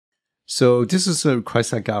So this is a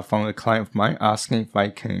request I got from a client of mine asking if I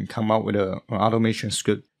can come up with an automation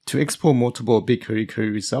script to export multiple BigQuery query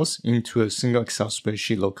results into a single Excel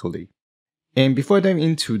spreadsheet locally. And before I dive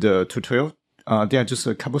into the tutorial, there are just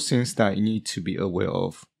a couple things that you need to be aware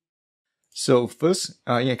of. So first,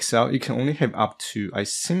 in Excel, you can only have up to, I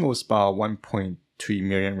think it was about 1.3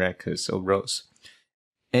 million records or rows.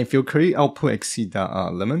 And if your query output exceeds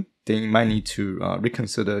that limit, then you might need to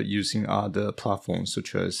reconsider using other platforms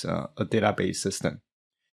such as a database system.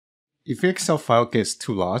 If your Excel file gets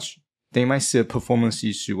too large, then you might see a performance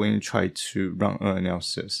issue when you try to run an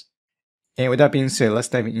analysis. And with that being said, let's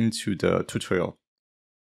dive into the tutorial.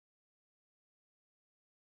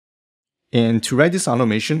 And to write this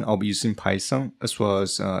automation, I'll be using Python as well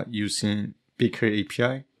as using BigQuery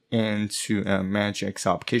API. And to manage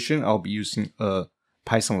Excel application, I'll be using a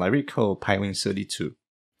Python library called Pywin32.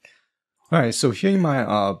 Alright, so here in my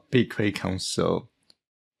BigQuery console,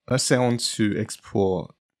 let's say I want to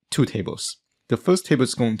export two tables. The first table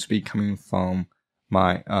is going to be coming from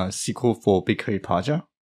my SQL for BigQuery project,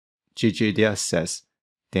 JJ datasets,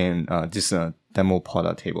 then this demo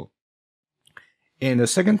product table. And the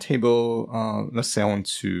second table, let's say I want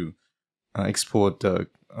to export the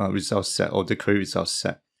result set or the query result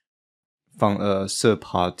set from a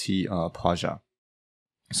third-party project.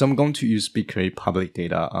 So I'm going to use BigQuery public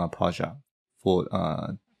data project for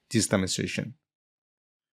this demonstration.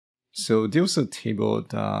 So there's a table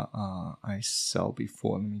that I saw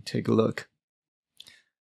before. Let me take a look.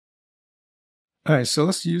 Alright, so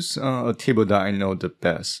let's use a table that I know the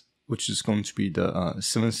best, which is going to be the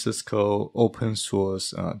San Francisco open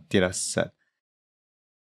source data set.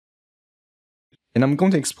 And I'm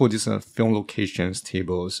going to export this film locations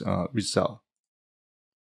tables result.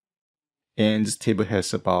 And this table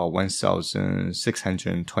has about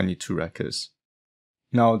 1,622 records.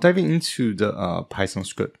 Now diving into the Python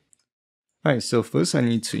script. Alright, so first I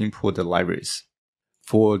need to import the libraries.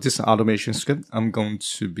 For this automation script, I'm going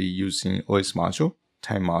to be using OS module,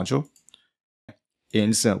 time module,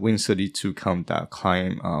 and this Win32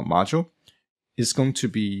 count.climb module. It's going to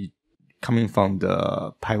be coming from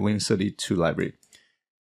the Pywin32 library.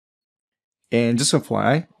 And just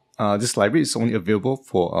FYI, this library is only available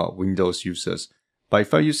for Windows users. But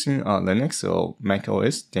if you're using Linux or Mac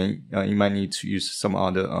OS, then you might need to use some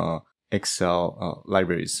other Excel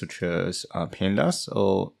libraries such as Pandas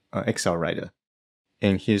or Excel Writer.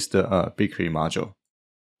 And here's the BigQuery module.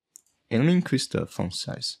 And let me increase the font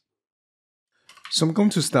size. So I'm going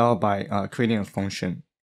to start by creating a function.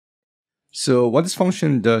 So what this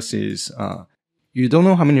function does is you don't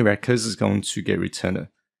know how many records is going to get returned.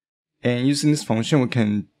 And using this function, we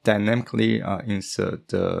can dynamically insert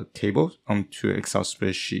the table onto Excel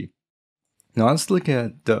spreadsheet. Now let's look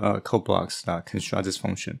at the code blocks that construct this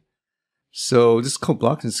function. So this code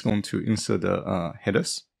block is going to insert the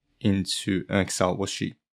headers into an Excel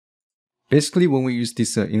worksheet. Basically, when we use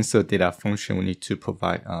this insert data function, we need to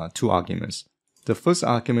provide two arguments. The first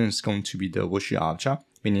argument is going to be the worksheet object,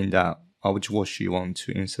 meaning that which worksheet you want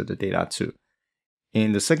to insert the data to.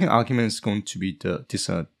 And the second argument is going to be this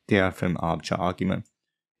data frame object argument.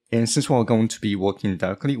 And since we're going to be working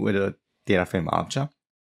directly with a data frame object,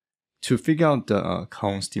 to figure out the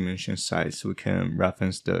column's dimension size, we can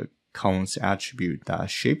reference the column's attribute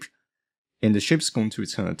shape. And the shape is going to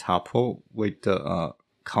return a tuple with the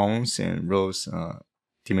columns and rows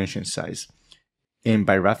dimension size. And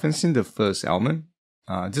by referencing the first element,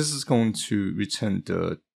 this is going to return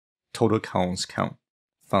the total columns count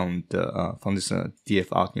from this df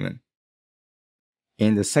argument.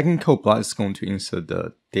 And the second code block is going to insert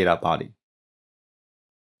the data body.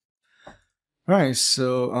 Alright,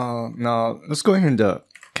 so now let's go ahead and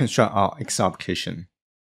construct our Excel application.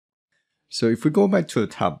 So if we go back to the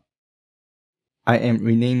top, I am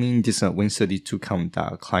renaming this Win32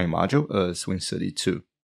 count.climb module as Win32,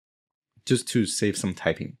 just to save some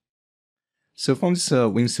typing. So from this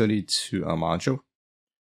Win32 module,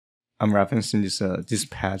 I'm referencing this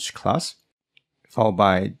dispatch class, followed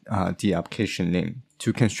by the application name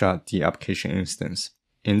to construct the application instance.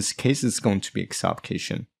 In this case, it's going to be Excel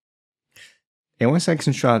application. And once I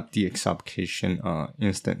construct the Excel application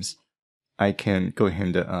instance, I can go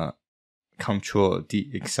ahead and control the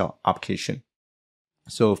Excel application.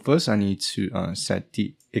 So first I need to set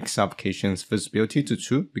the Excel application's visibility to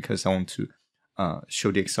true because I want to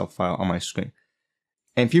show the Excel file on my screen.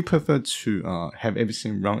 And if you prefer to have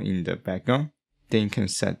everything run in the background, then you can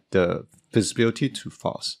set the visibility to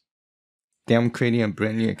false. Then I'm creating a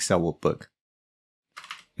brand new Excel workbook.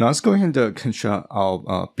 Now let's go ahead and construct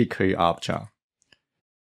our BigQuery object.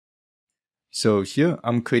 So here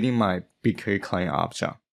I'm creating my BigQuery client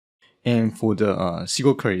object. And for the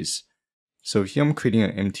SQL queries, So here I'm creating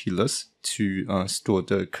an empty list to store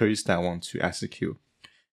the queries that I want to execute.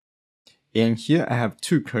 And here I have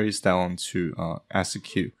two queries that I want to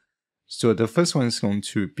execute. So the first one is going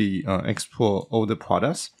to be export all the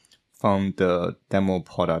products from the demo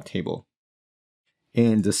product table.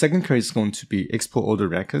 And the second query is going to be export all the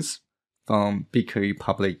records from BigQuery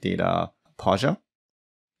public data project,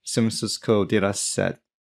 San Francisco dataset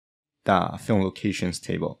film locations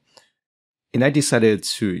table. And I decided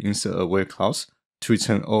to insert a where clause to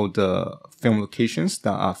return all the film locations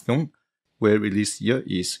that are filmed where release year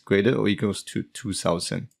is greater or equals to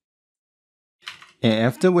 2000. And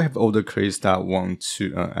after we have all the queries that I want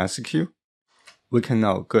to execute, we can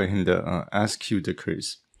now go ahead and execute the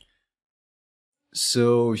queries.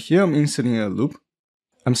 So here I'm inserting a loop.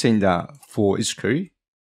 I'm saying that for each query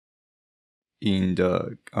in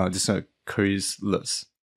the this queries list,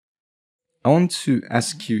 I want to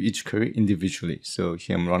execute each query individually. So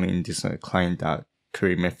here I'm running this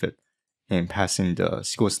client.query method and passing the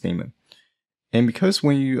SQL statement. And because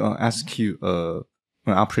when you execute an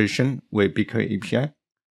operation with BigQuery API,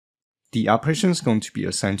 the operation is going to be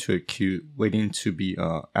assigned to a queue waiting to be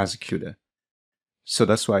executed. So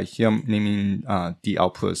that's why here I'm naming the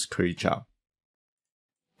output as query job.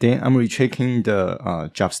 Then I'm rechecking the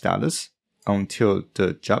job status until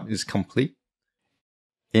the job is complete.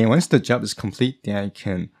 And once the job is complete, then I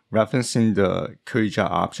can reference in the query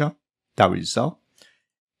job object that result.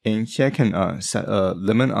 And here I can set a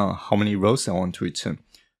limit on how many rows I want to return.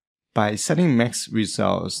 By setting max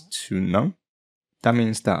results to none, that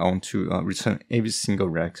means that I want to return every single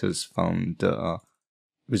records from the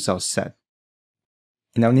result set.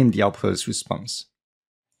 And I'll name the output as response.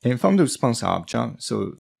 And from the response object,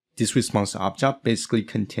 so this response object basically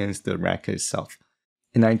contains the record itself.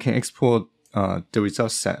 And I can export the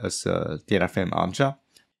result set as a data frame object.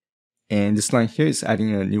 And this line here is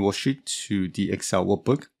adding a new worksheet to the Excel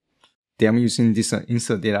workbook. Then I'm using this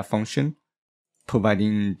insert data function,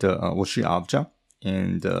 providing the worksheet object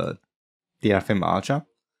and the data frame object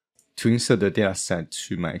to insert the data set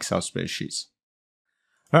to my Excel spreadsheets.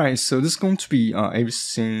 Alright, so this is going to be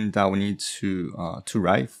everything that we need to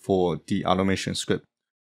write for the automation script.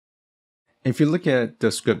 If you look at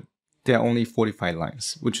the script, there are only 45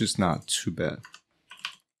 lines, which is not too bad.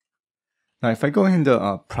 Now, if I go ahead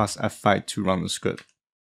and press F5 to run the script,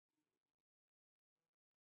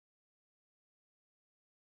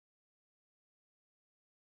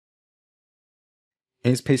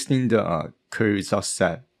 it's pasting the query result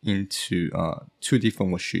set into two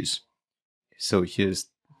different worksheets. So here's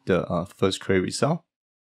the first query result.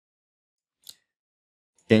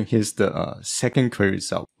 And here's the second query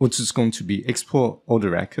result, which is going to be export all the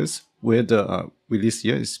records where the release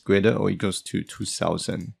year is greater or equals to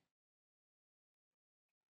 2000.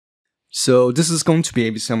 So this is going to be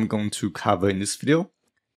everything I'm going to cover in this video.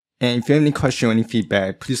 And if you have any question or any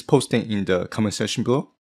feedback, please post it in the comment section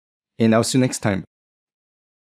below. And I'll see you next time.